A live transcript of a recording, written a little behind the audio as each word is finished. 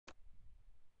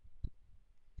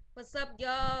What's up,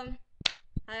 y'all?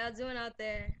 How y'all doing out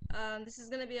there? This is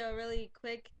gonna be a really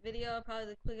quick video, probably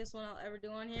the quickest one I'll ever do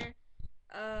on here.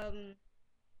 Um,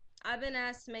 I've been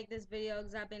asked to make this video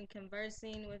because I've been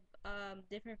conversing with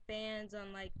different fans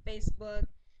on like Facebook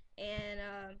and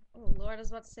oh Lord, I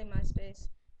was about to say MySpace,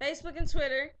 Facebook and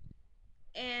Twitter,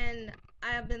 and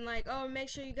I've been like, oh, make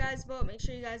sure you guys vote, make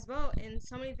sure you guys vote, and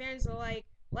so many fans are like,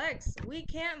 Lex, we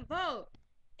can't vote,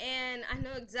 and I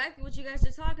know exactly what you guys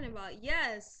are talking about.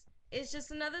 Yes, it's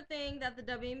just another thing that the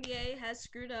WNBA has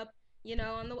screwed up,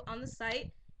 on the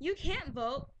site. You can't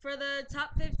vote for the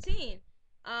top 15.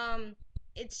 Um,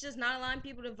 it's just not allowing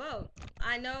people to vote.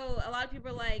 I know a lot of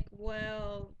people are like,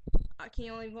 well, can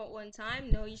you only vote one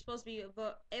time? No, you're supposed to be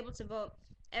able to vote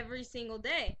every single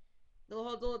day, the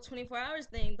whole little 24 hours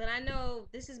thing. But I know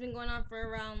this has been going on for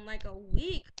around like a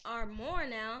week or more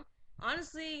now.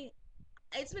 Honestly,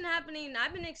 it's been happening.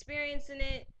 I've been experiencing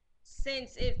it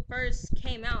since it first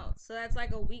came out. So that's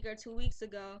like a week or 2 weeks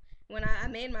ago when I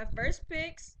made my first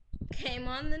picks. Came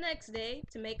on the next day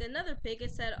to make another pick.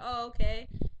 It said, "Oh, okay,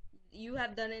 you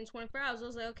have done it in 24 hours." I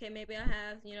was like, "Okay, maybe I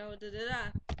have." Da da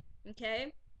da.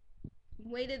 Okay,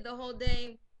 waited the whole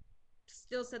day,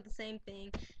 still said the same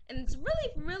thing. And it's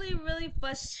really, really, really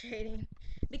frustrating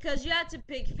because you have to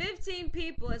pick 15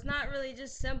 people. It's not really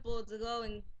just simple to go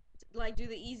and like do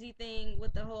the easy thing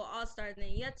with the whole all-star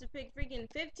thing. You have to pick freaking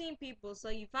 15 people. So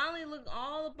you finally look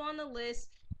all up on the list,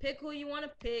 pick who you want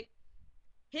to pick,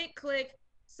 hit click.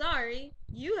 Sorry,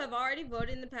 you have already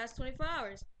voted in the past 24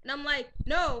 hours. And I'm like,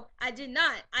 no, I did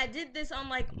not. I did this on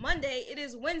like Monday. It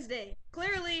is Wednesday.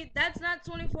 Clearly, that's not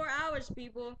 24 hours,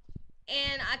 people.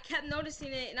 And I kept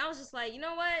noticing it, and I was just like, you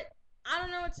know what? I don't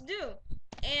know what to do.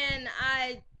 And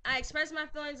I expressed my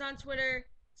feelings on Twitter.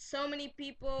 So many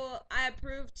people I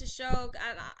approved to show.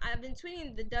 I've been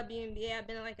tweeting the WNBA. I've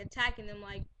been like attacking them,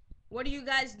 like, what are you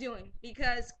guys doing?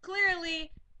 Because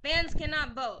clearly fans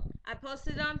cannot vote. I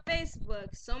posted it on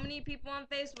Facebook. So many people on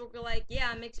Facebook were like, "Yeah,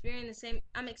 I'm experiencing the same.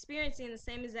 I'm experiencing the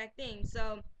same exact thing."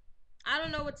 So I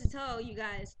don't know what to tell you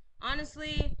guys.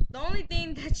 Honestly, the only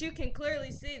thing that you can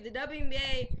clearly see, the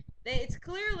WNBA, it's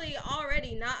clearly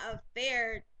already not a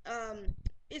fair.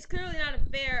 It's clearly not a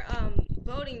fair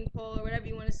voting poll or whatever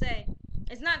you want to say.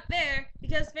 It's not fair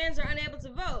because fans are unable to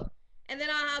vote. And then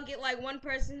I'll get like one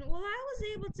person, well, I was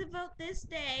able to vote this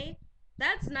day.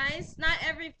 That's nice. Not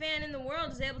every fan in the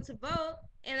world is able to vote,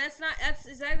 and that's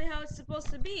exactly how it's supposed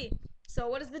to be. So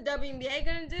what is the WNBA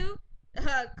gonna do?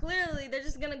 Clearly, they're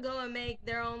just gonna go and make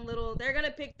their own little. They're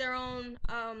gonna pick their own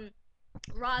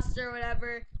roster or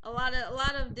whatever. A lot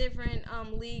of different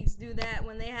leagues do that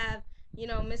when they have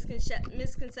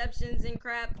misconceptions and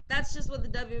crap. That's just what the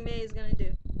WNBA is gonna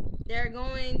do. They're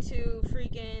going to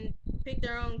freaking pick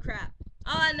their own crap.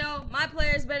 All I know, my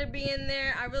players better be in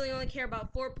there. I really only care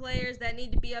about 4 players that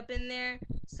need to be up in there.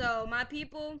 So my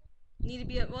people need to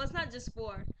be up. Well, it's not just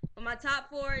 4, but my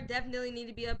top 4 definitely need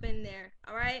to be up in there.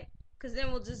 All right, because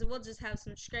then we'll just have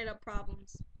some straight up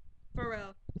problems, for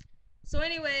real. So,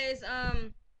 anyways,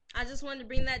 I just wanted to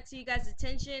bring that to you guys'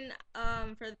 attention.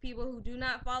 For the people who do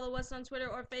not follow us on Twitter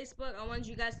or Facebook, I wanted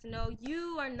you guys to know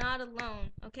you are not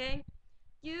alone. Okay,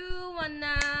 you are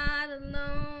not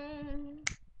alone.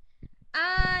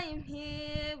 I am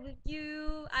here with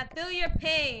you. I feel your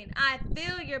pain. I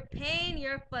feel your pain,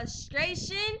 your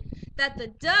frustration that the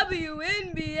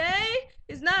WNBA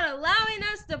is not allowing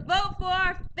us to vote for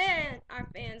our players.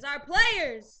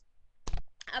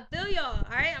 I feel y'all.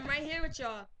 All right, I'm right here with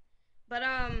y'all. But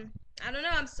I don't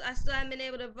know. I still haven't been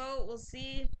able to vote. We'll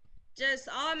see. Just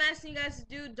all I'm asking you guys to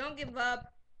do, don't give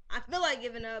up. I feel like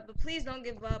giving up, but please don't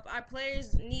give up. Our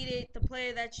players need it. The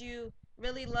player that you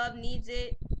really love needs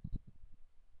it.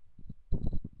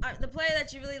 The player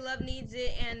that you really love needs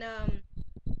it. And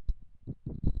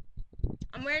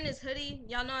I'm wearing this hoodie.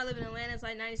 Y'all know I live in Atlanta. It's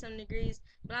like 90 something degrees,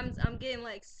 but I'm getting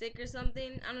like sick or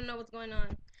something. I don't know what's going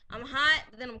on. I'm hot,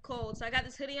 but then I'm cold. So I got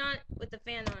this hoodie on with the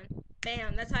fan on.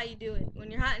 Bam. That's how you do it. When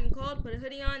you're hot and cold, put a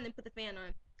hoodie on, then put the fan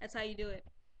on. That's how you do it.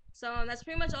 So that's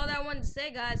pretty much all that I wanted to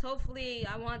say, guys. Hopefully,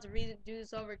 I wanted to do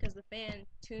this over because the fan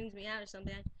tunes me out or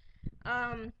something.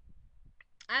 Um,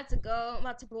 I have to go. I'm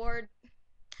about to board.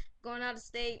 Going out of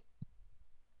state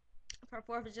for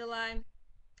 4th of July.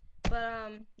 But I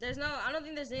don't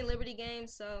think there's any Liberty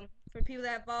games. So for people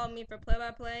that follow me for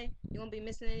play-by-play, you won't be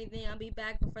missing anything. I'll be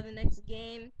back before the next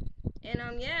game.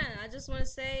 And yeah, I just want to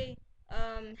say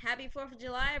happy 4th of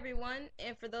July, everyone.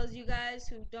 And for those of you guys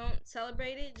who don't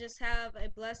celebrate it, just have a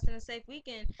blessed and a safe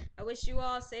weekend. I wish you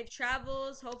all safe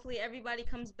travels. Hopefully everybody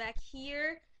comes back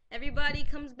here. Everybody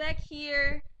comes back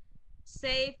here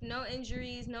safe, no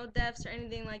injuries, no deaths or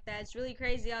anything like that. It's really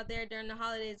crazy out there during the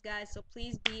holidays, guys, so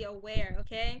please be aware,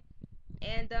 okay?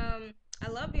 And I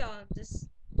love y'all. Just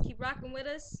keep rocking with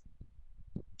us.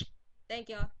 Thank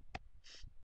y'all.